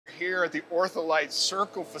here at the OrthoLite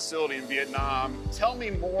Cirql facility in Vietnam. Tell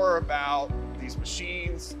me more about these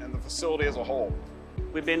machines and the facility as a whole.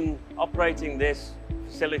 We've been operating this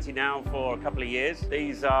facility now for a couple of years.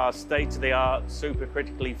 These are state-of-the-art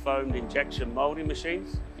supercritically foamed injection molding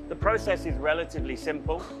machines. The process is relatively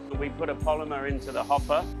simple. We put a polymer into the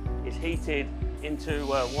hopper. It's heated into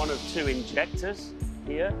one of two injectors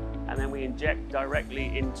here, and then we inject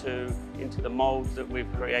directly into the molds that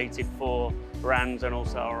we've created for brands and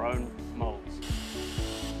also our own molds.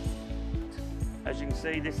 As you can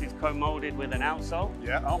see, this is co-molded with an outsole.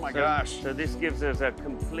 Yeah, oh my gosh. So this gives us a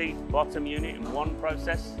complete bottom unit in one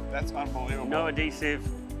process. That's unbelievable. No adhesive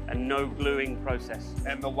and no gluing process.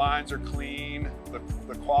 And the lines are clean,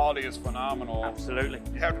 the quality is phenomenal. Absolutely.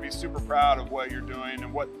 You have to be super proud of what you're doing,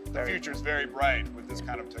 and the future is very bright with this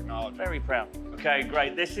kind of technology. Very proud. Okay,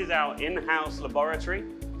 great. This is our in-house laboratory.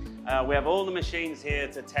 We have all the machines here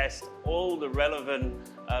to test all the relevant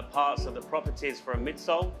parts of the properties for a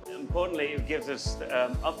midsole. Importantly, it gives us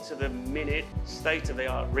up to the minute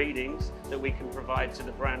state-of-the-art readings that we can provide to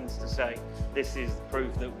the brands to say, this is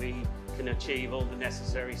proof that we can achieve all the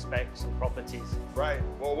necessary specs and properties. Right.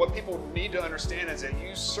 Well, what people need to understand is that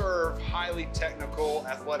you serve highly technical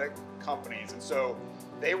athletic companies, and so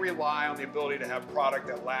they rely on the ability to have product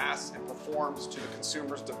that lasts and performs to the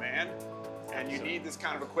consumer's demand. And you need this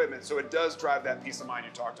kind of equipment, so it does drive that peace of mind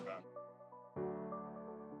you talked about.